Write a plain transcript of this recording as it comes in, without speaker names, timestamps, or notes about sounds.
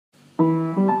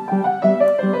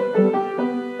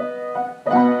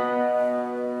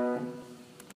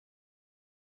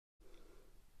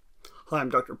Hi, I'm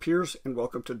Dr. Piers, and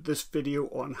welcome to this video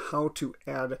on how to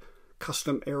add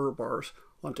custom error bars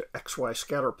onto XY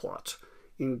scatter plots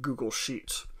in Google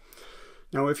Sheets.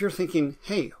 Now, if you're thinking,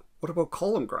 hey, what about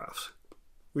column graphs?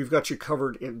 We've got you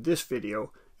covered in this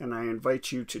video, and I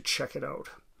invite you to check it out.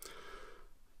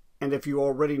 And if you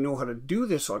already know how to do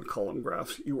this on column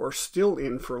graphs, you are still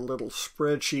in for a little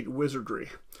spreadsheet wizardry.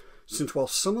 Since while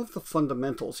some of the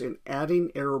fundamentals in adding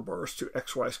error bars to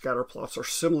XY scatter plots are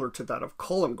similar to that of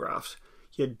column graphs,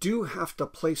 you do have to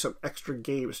play some extra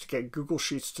games to get Google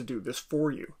Sheets to do this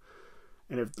for you.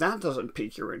 And if that doesn't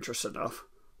pique your interest enough,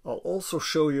 I'll also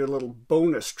show you a little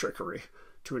bonus trickery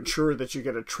to ensure that you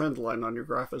get a trend line on your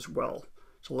graph as well.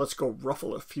 So let's go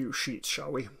ruffle a few sheets,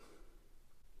 shall we?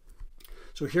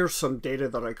 So here's some data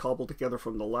that I cobbled together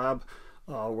from the lab.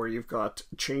 Where you've got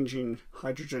changing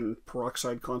hydrogen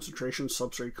peroxide concentrations,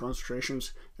 substrate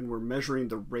concentrations, and we're measuring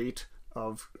the rate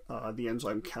of the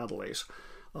enzyme catalase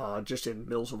just in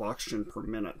mils of oxygen per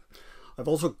minute. I've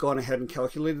also gone ahead and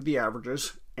calculated the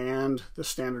averages and the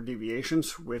standard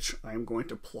deviations, which I'm going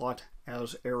to plot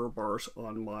as error bars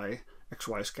on my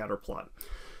XY scatter plot.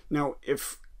 Now,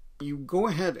 if you go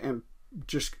ahead and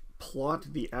just plot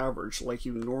the average like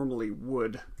you normally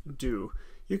would do,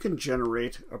 you can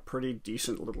generate a pretty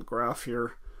decent little graph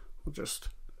here. We'll just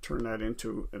turn that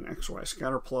into an XY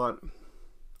scatter plot,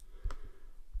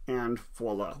 and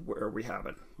voila, where we have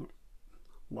it,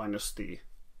 minus the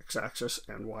x-axis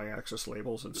and y-axis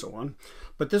labels and so on.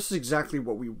 But this is exactly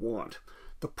what we want.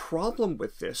 The problem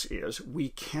with this is we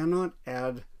cannot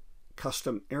add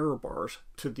custom error bars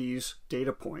to these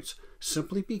data points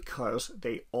simply because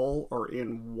they all are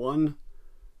in one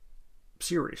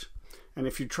series. And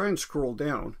if you try and scroll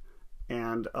down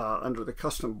and under the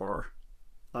custom bar,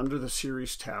 under the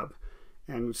series tab,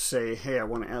 and say, hey, I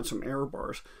want to add some error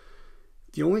bars,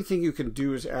 the only thing you can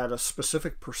do is add a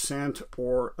specific percent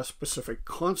or a specific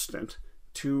constant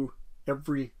to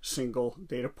every single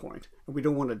data point. And we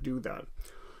don't want to do that.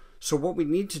 So what we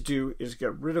need to do is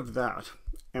get rid of that,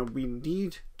 and we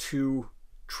need to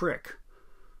trick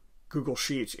Google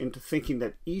Sheets into thinking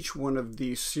that each one of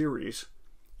these series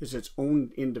is its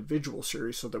own individual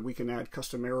series so that we can add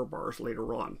custom error bars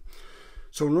later on.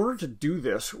 So in order to do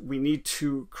this, we need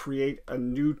to create a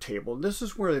new table. This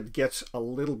is where it gets a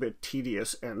little bit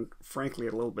tedious and frankly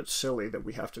a little bit silly that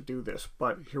we have to do this,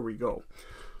 but here we go.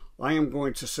 I am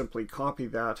going to simply copy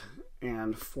that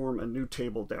and form a new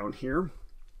table down here.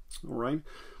 All right,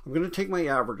 I'm going to take my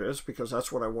averages because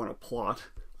that's what I want to plot.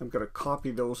 I'm going to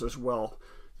copy those as well.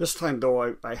 This time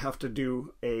though, I have to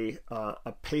do a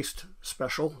paste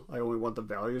special. I only want the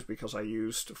values because I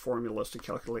used formulas to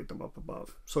calculate them up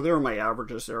above. So there are my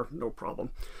averages there, no problem.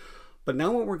 But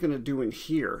now what we're going to do in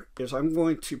here is I'm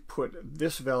going to put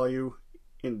this value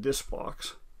in this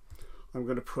box. I'm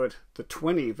going to put the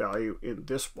 20 value in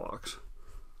this box.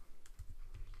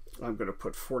 I'm going to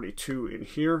put 42 in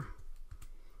here,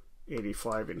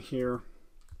 85 in here,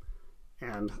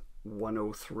 and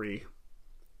 103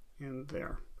 in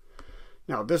there.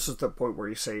 Now this is the point where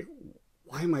you say,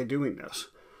 why am I doing this?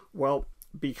 Well,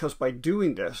 because by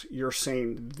doing this, you're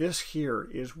saying this here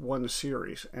is one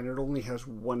series and it only has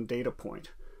one data point.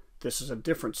 This is a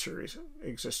different series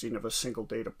existing of a single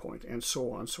data point, and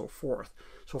so on and so forth.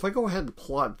 So if I go ahead and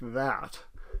plot that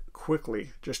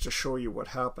quickly just to show you what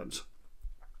happens,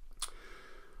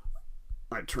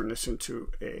 I turn this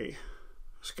into a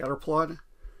scatter plot,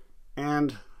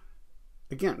 and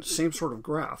again, same sort of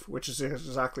graph, which is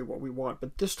exactly what we want.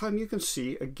 But this time you can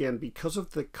see, again, because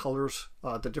of the colors,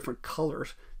 the different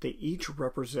colors, they each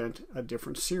represent a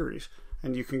different series.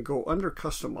 And you can go under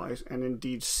Customize and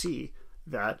indeed see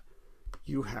that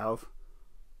you have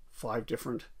 5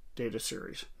 different data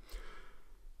series.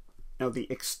 Now, the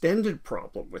extended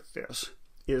problem with this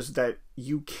is that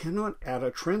you cannot add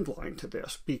a trend line to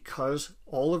this because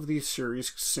all of these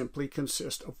series simply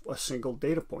consist of a single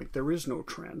data point. There is no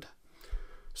trend.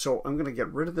 So I'm going to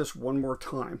get rid of this one more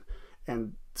time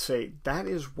and say that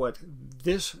is what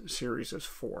this series is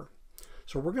for.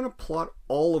 So we're going to plot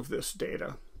all of this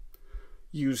data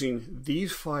using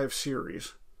these 5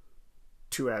 series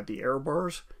to add the error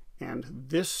bars and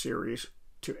this series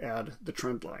to add the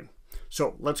trend line.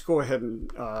 So let's go ahead and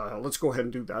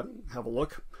do that. Have a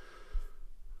look.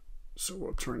 So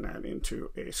we'll turn that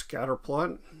into a scatter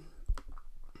plot.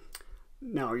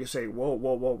 Now you say, whoa,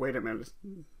 wait a minute.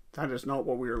 That is not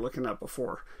what we were looking at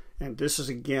before. And this is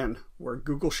again where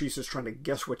Google Sheets is trying to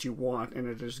guess what you want, and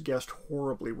it has guessed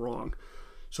horribly wrong.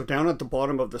 So down at the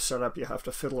bottom of the setup, you have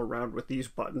to fiddle around with these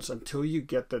buttons until you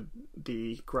get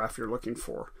the graph you're looking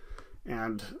for.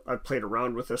 And I played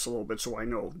around with this a little bit so I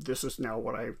know this is now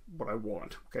what I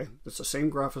want. Okay, it's the same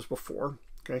graph as before.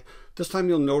 Okay, this time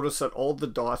you'll notice that all the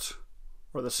dots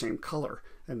are the same color,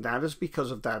 and that is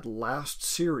because of that last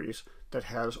series that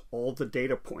has all the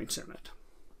data points in it.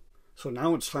 So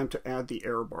now it's time to add the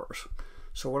error bars.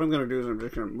 So what I'm going to do is I'm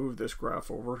just going to move this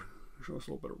graph over, show us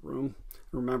a little bit of room.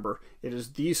 Remember, it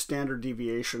is these standard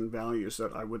deviation values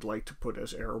that I would like to put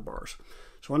as error bars.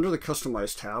 So under the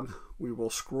Customize tab, we will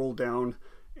scroll down,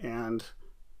 and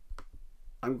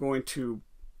I'm going to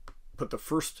put the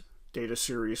first data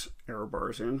series error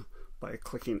bars in by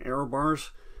clicking error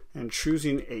bars and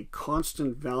choosing a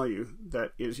constant value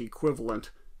that is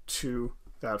equivalent to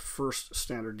that first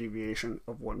standard deviation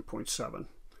of 1.7.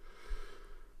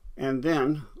 And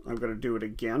then I'm going to do it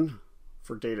again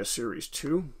for data series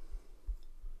 2.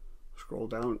 Scroll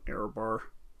down, error bar,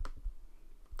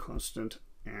 constant,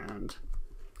 and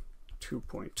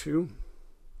 2.2.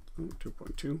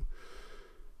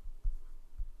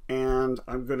 And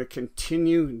I'm going to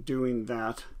continue doing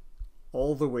that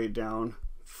all the way down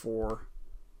for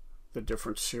the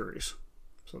different series.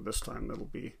 So this time it'll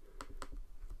be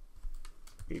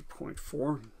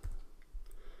 8.4.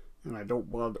 And I don't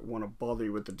want to bother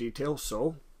you with the details,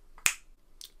 so,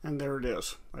 and there it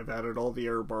is. I've added all the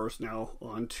error bars now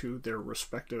onto their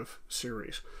respective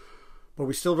series. But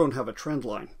we still don't have a trend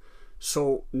line.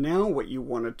 So now what you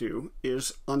want to do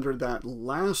is under that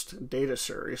last data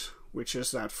series, which is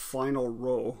that final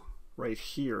row right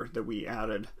here that we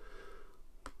added,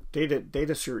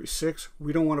 data series 6,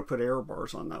 we don't want to put error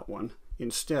bars on that one.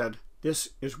 Instead, this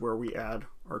is where we add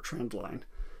our trend line.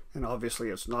 And obviously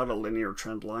it's not a linear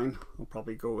trend line. I'll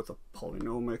probably go with a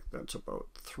polynomic that's about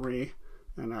 3,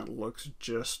 and that looks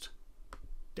just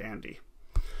dandy.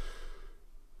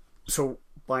 So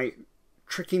by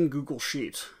tricking Google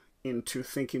Sheets into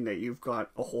thinking that you've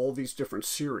got all these different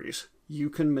series, you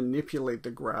can manipulate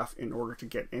the graph in order to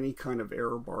get any kind of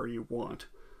error bar you want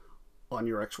on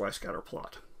your XY scatter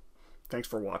plot. Thanks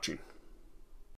for watching.